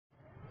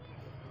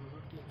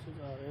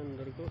जा रहे हैं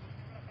अंदर को।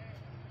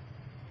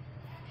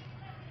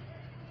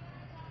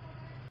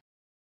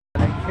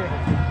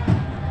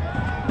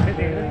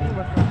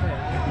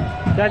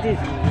 क्या चीज़?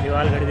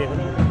 दीवार घड़ी देखो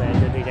ना,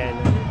 जो डिजाइन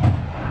है।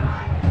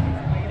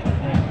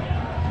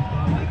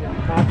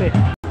 कहाँ पे?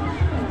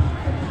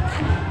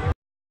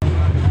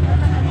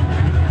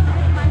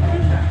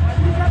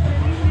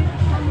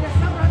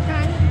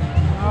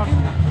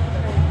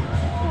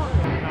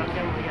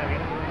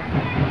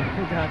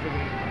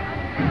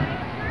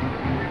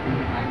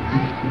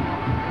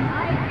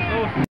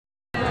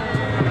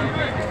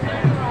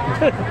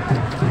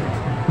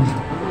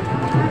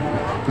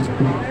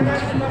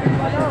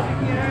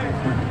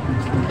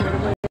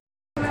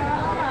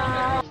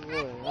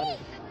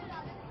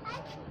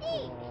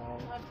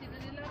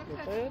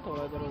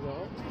 थोड़ा इधर हो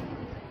जाओ।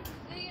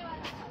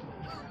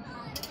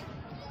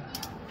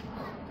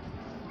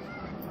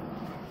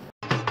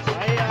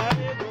 भाई यार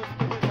ये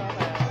दोस्तों के साथ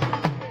आया है।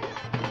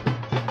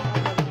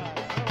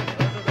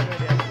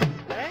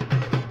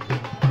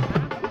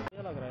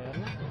 क्या लग रहा है यार?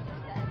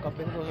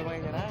 कपड़े को 200 रुपये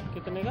का है।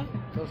 कितने का?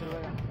 200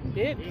 रुपये का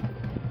एक।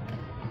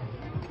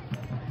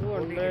 200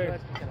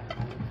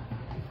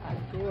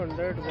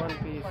 1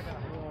 पीस।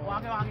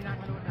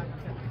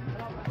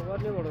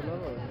 नहीं बोलो ना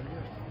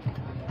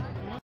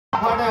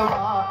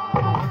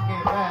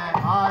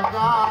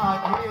आजा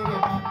घेर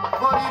में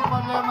कोई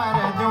पल मर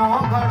जो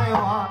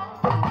घड़वा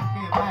के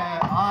मैं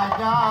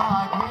आजा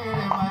घेर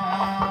में।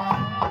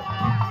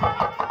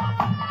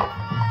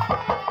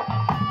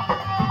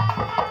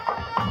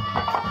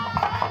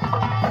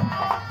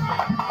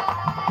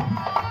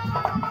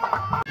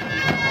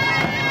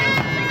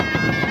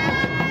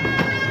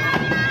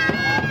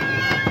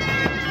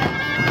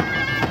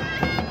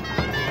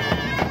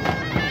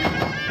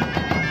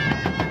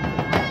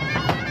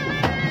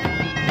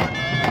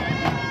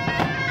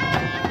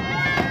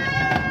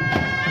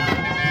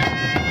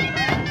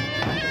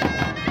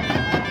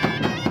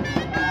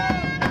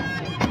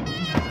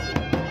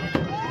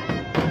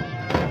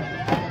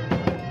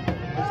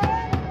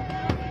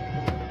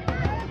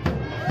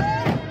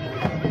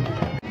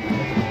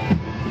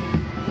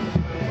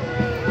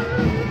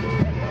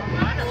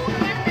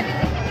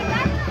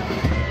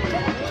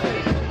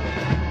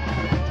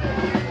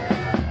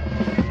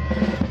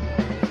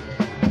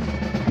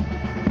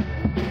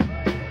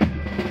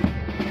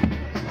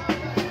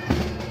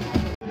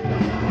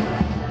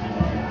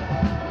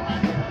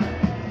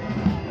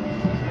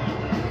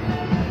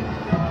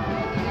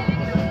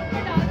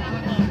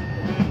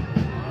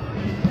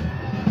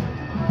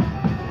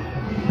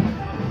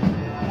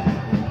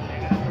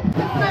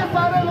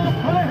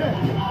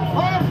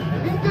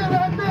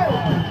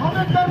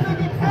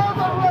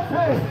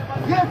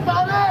 ये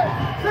सारे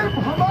सिर्फ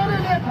हमारे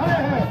लिए खड़े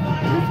हैं,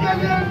 इसके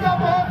लिए इनका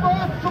बहुत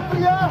बहुत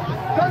शुक्रिया,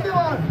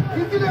 धन्यवाद।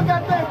 इसीलिए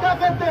कहते हैं, क्या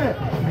कहते हैं,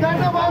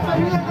 कहने बहुत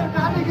सही है, अगर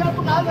कहा नहीं गया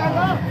तो कहा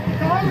जाएगा,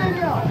 कहा नहीं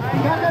गया,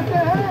 क्या कहते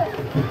हैं।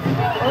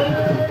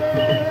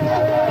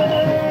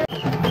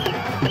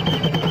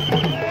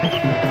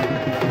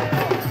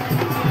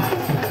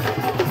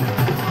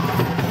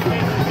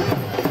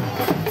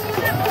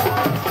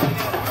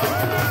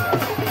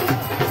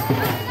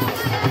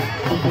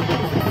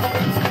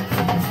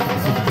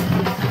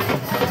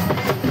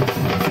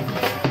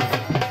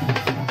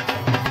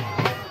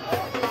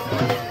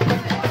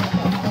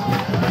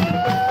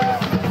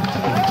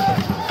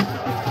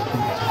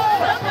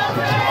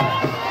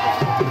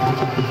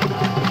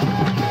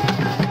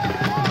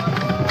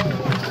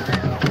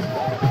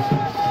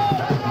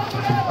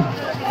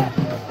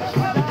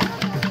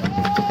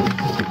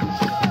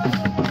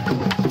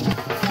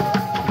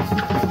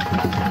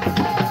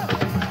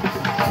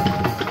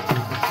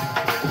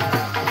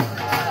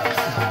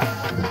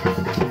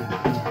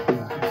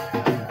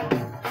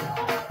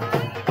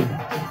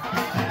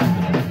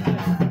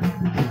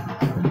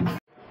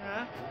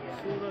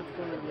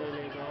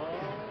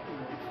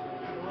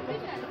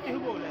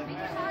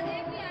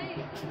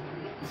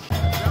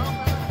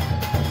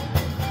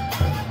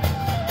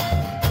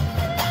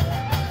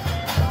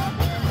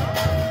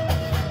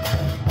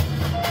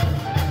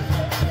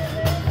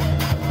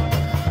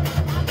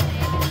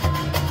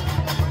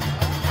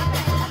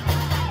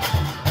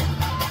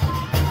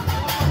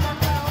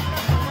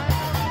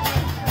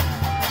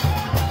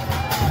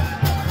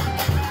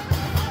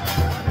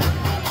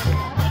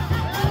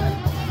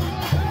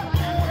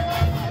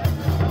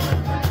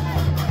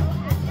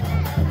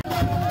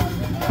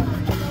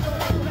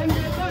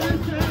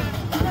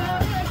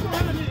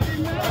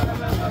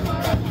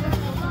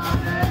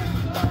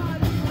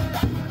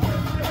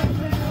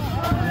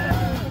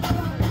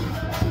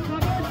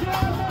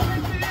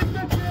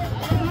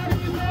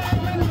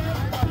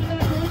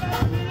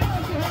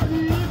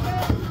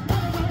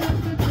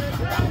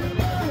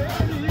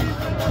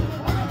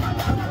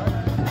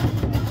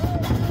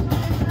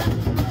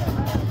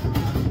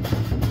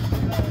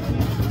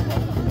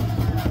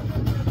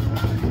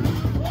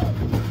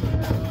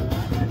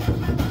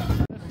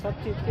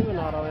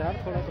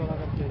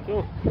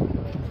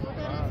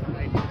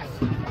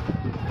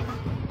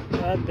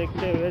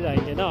 देखते हुए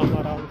जाएंगे ना हम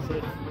आराम से।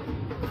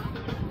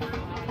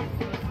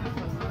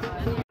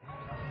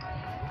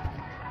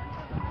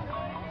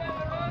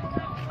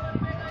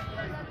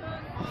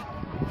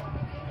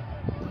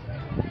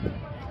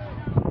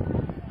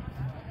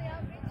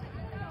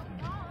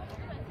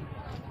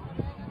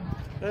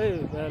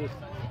 Hey, well.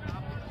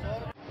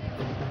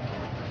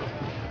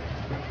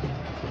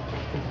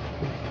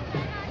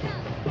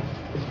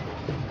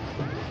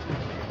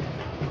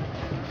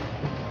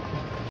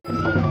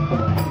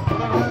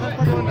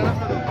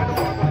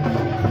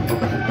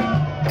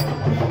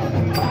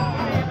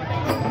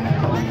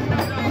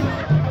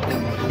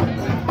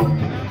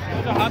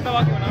 हाथ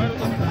दबा के बनाओ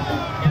तो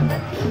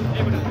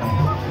ये बढ़िया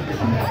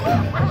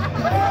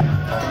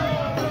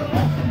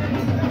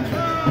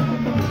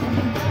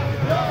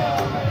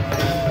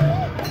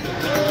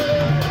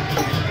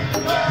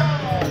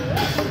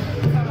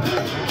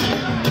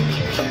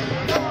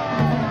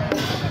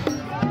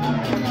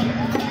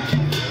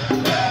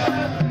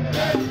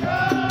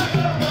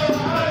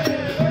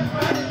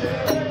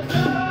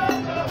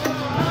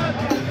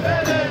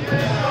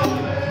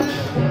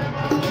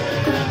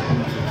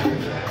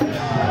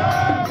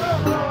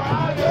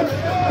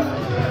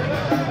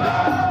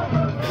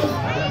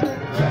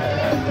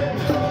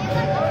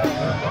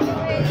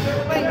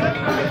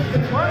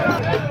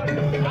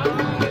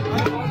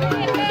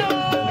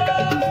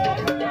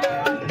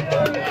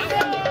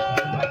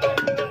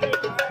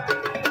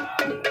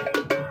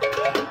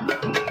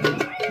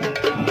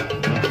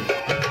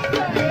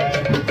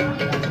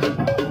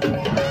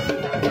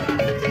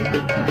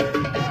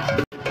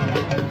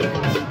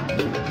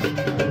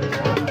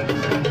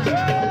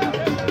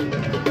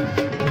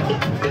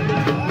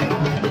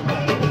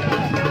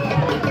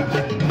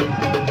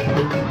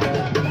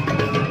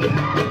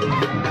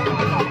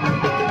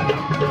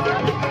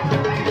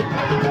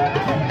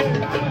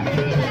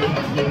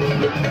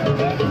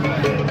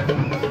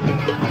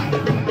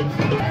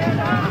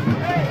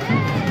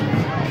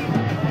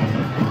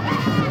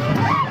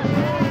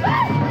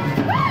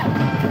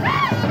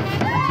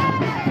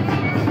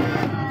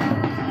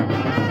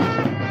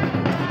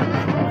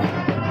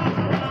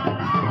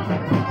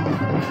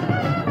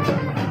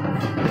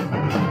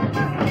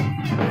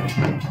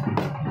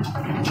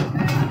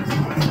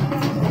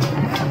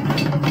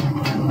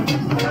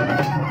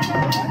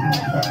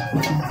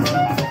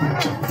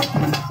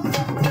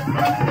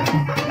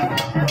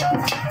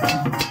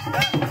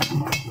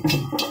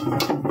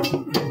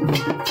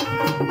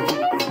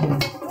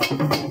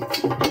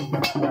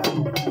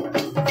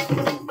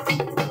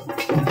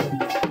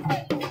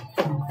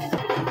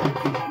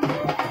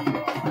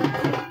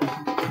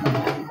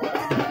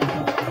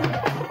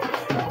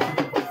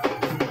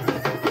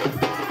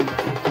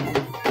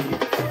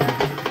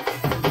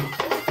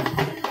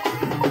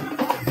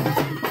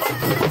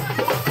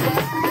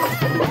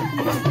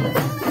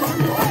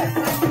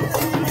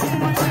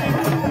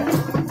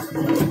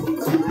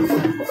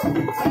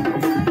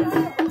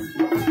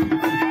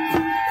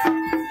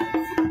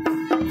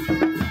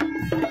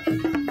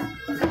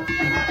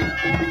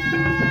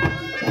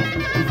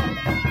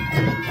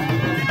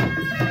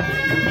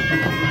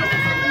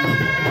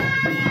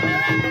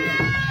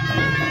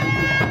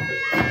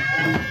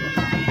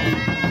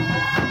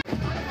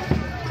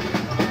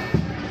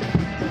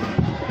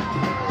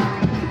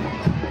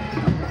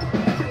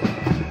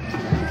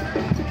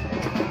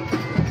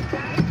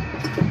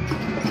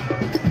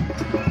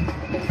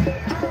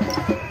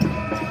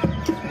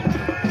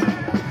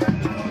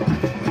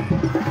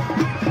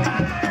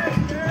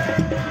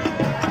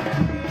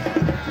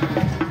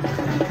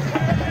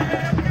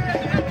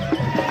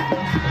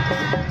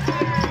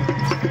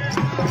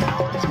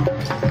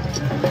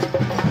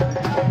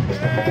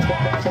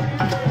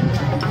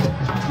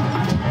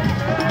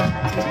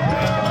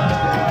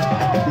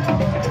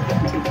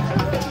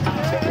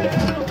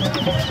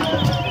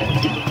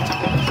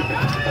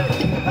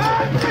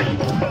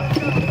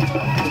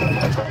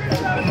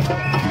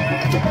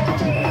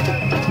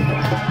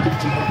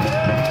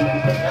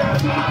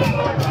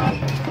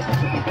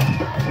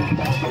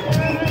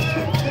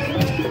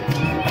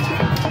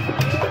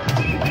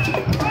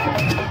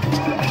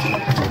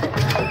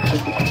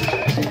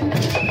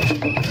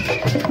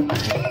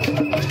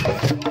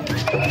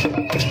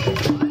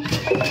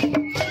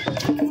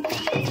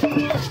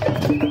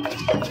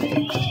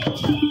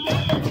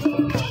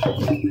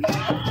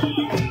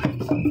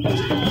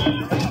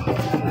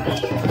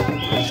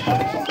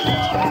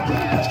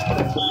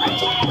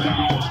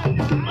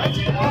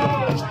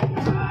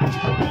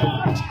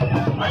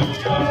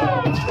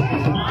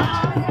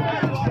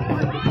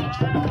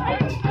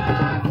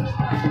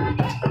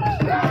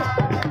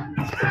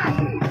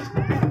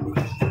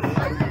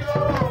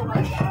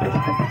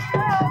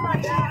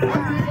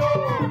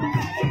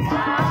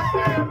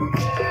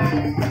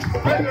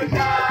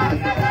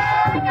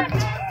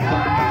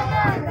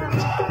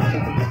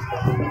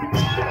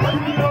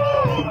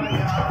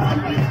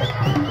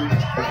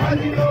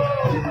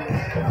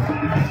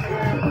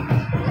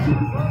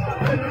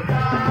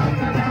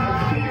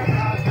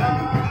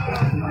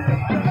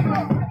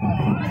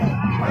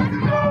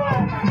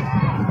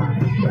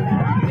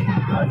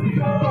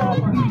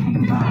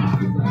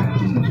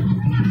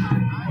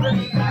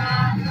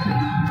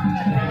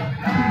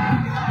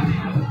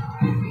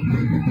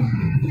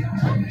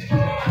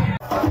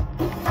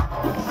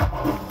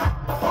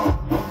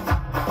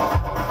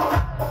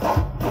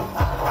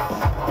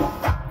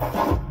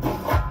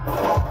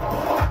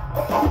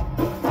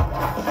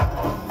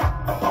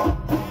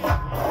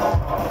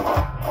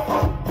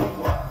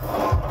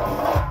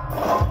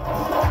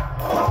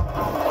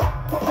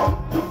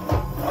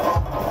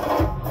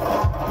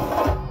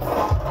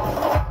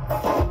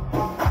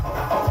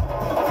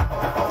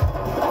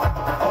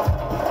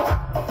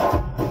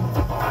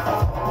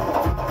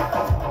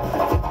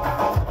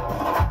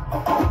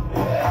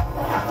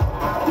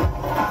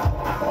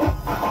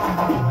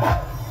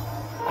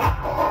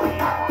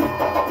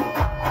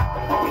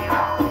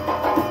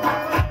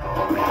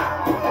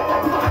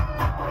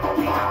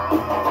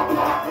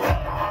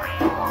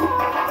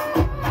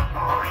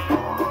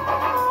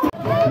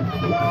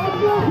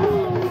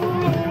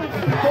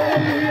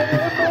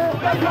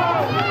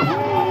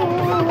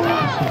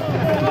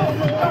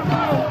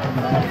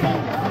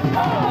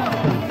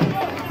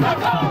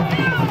surajkund.